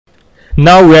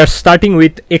Now we are starting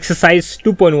with exercise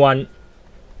 2.1,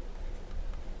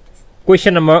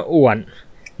 question number 1.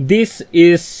 This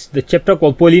is the chapter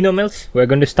called polynomials. We are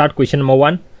going to start question number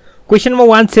 1. Question number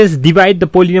 1 says divide the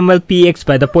polynomial px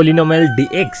by the polynomial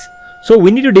dx. So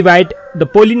we need to divide the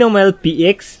polynomial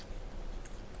px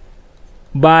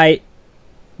by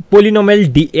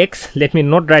polynomial dx. Let me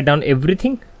not write down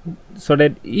everything so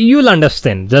that you'll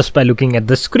understand just by looking at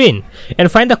the screen,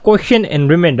 and find the quotient and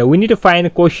remainder. We need to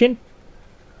find quotient,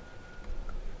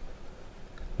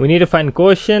 we need to find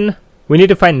quotient, we need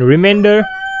to find remainder,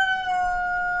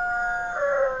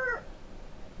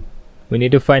 we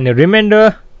need to find a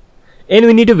remainder, and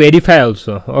we need to verify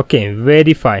also. Okay,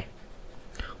 verify.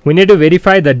 We need to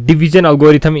verify the division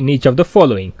algorithm in each of the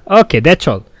following. Okay, that's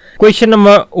all. Question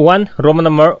number 1, Roman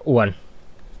number 1.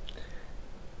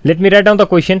 Let me write down the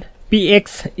question.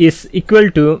 Px is equal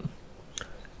to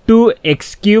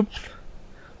 2x cubed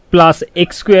plus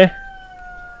x square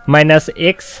minus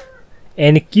x,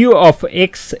 and q of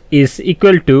x is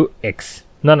equal to x.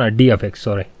 D of x,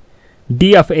 sorry.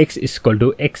 D of x is equal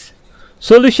to x.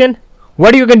 Solution.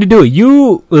 What are you going to do?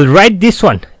 You will write this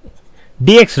one,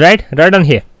 dx, right down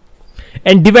here,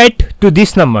 and divide to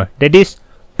this number, that is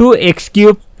 2x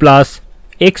cubed plus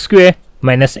x square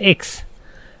minus x,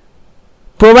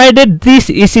 provided this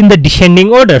is in the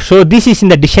descending order. So this is in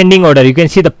the descending order. You can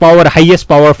see the power, highest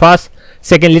power first,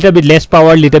 second little bit less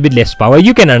power, little bit less power.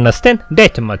 You can understand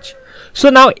that much. So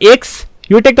now x,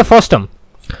 you take the first term.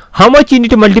 How much you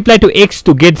need to multiply to x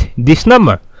to get this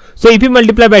number? So if you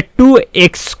multiply by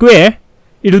 2x square,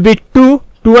 it will be 2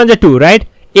 ones are 2, right?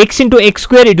 X into x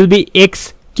square, it will be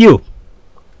x cube,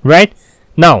 right?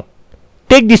 Now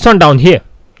take this one down here,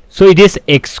 so it is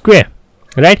x square,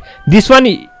 right? This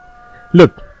one,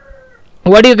 look,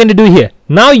 what are you going to do here?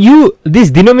 Now you, this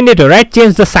denominator, right,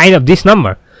 change the sign of this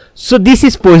number. So this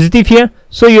is positive here,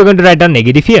 so you're going to write down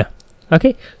negative here.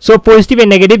 Okay, so positive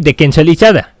and negative, they cancel each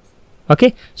other.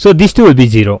 Okay, so these two will be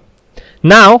 0.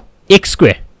 Now x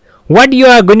square, what you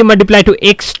are going to multiply to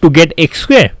x to get x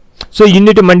square? So you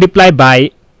need to multiply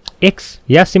by x.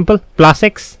 Yeah, simple, plus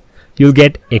x, you'll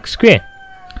get x square.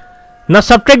 Now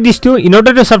subtract these two. In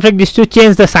order to subtract these two,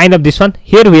 change the sign of this one.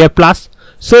 Here we have plus,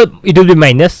 so it will be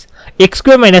minus. X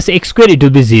square minus x square, it will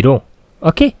be 0.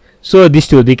 Okay, so these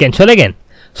two will be cancelled again.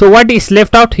 So what is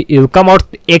left out? It will come out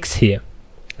x here.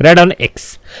 Write down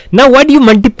x. Now what do you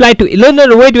multiply to?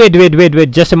 No,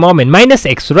 wait, just a moment. Minus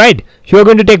x, right? You are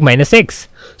going to take minus x.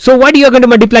 So what you are going to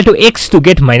multiply to x to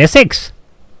get minus x?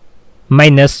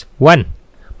 Minus 1.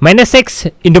 Minus x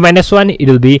into minus 1, it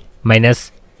will be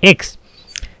minus x.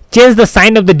 Change the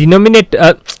sign of the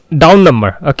denominator, down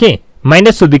number. Okay,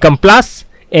 minus will become plus,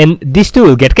 and these two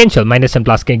will get cancelled. Minus and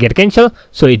plus can get cancelled,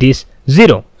 so it is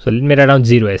 0. So let me write down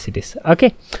 0 as it is.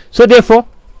 Okay, so therefore,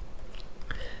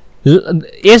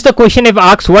 as the question have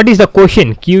asked, what is the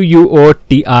quotient? Quotient.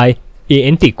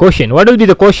 Quotient. What will be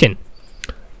the quotient?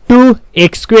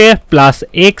 2x square plus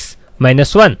x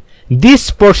minus 1.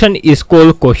 This portion is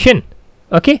called quotient.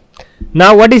 Okay,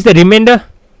 now what is the remainder?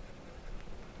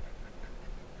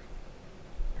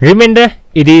 Remainder,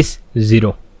 it is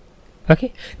 0.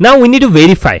 Okay, now we need to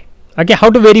verify. Okay, how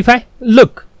to verify?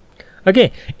 Look,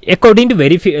 okay, according to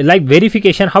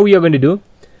verification, how you are going to do?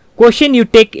 Quotient you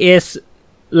take as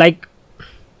like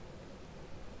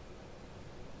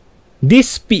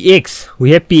this px.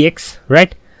 We have px,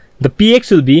 right? The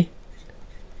px will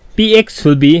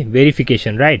be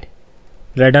verification, right?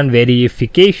 Write down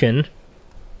verification.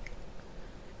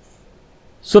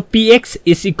 So px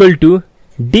is equal to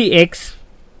dx.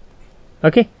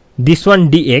 Okay, this one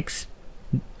dx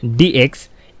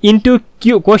into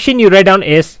q. Quotient you write down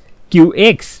as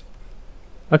qx.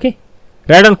 Okay,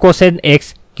 write down quotient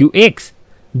x qx,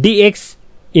 dx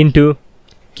into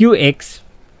qx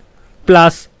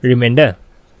plus remainder.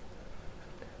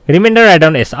 Remainder write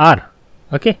down as r.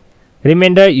 Okay,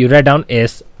 remainder you write down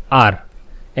as r,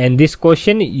 and this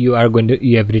quotient you have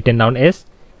written down as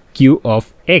q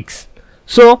of x.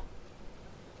 So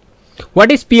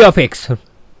what is p of x?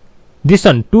 This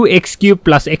one, 2x cube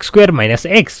plus x square minus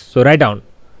x. So write down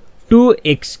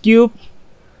 2x cube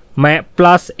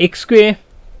plus x square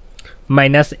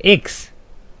minus x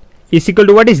is equal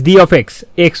to, what is d of x?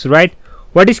 X, right?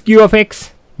 What is q of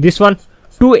x? This one,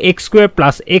 2x square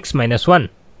plus x minus 1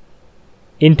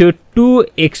 into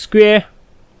 2x square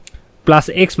plus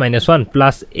x minus 1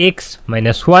 plus x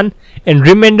minus 1, and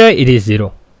remainder it is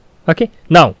 0. Okay,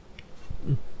 now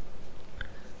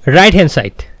right hand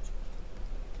side,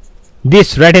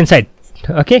 this right hand side.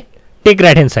 Okay, take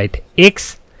right hand side,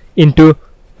 x into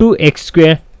 2x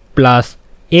square plus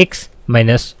x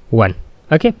minus 1.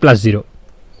 Okay, plus 0.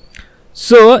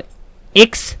 So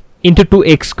x into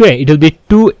 2x square, it will be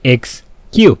 2x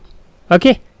cube.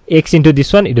 Okay, x into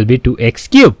this one, it will be 2x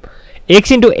cube.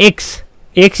 X into x,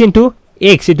 x into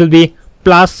x, it will be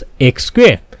plus x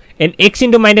square, and x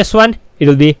into minus 1, it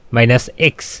will be minus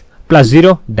x, plus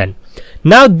 0. Done.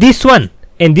 Now this one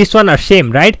and this one are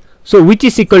same, right? So which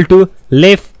is equal to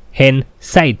left hand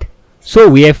side. So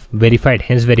we have verified,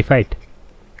 hence verified.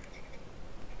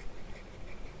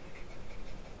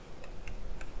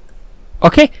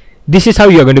 Okay, this is how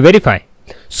you are going to verify.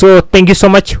 So thank you so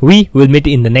much. We will meet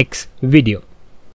in the next video.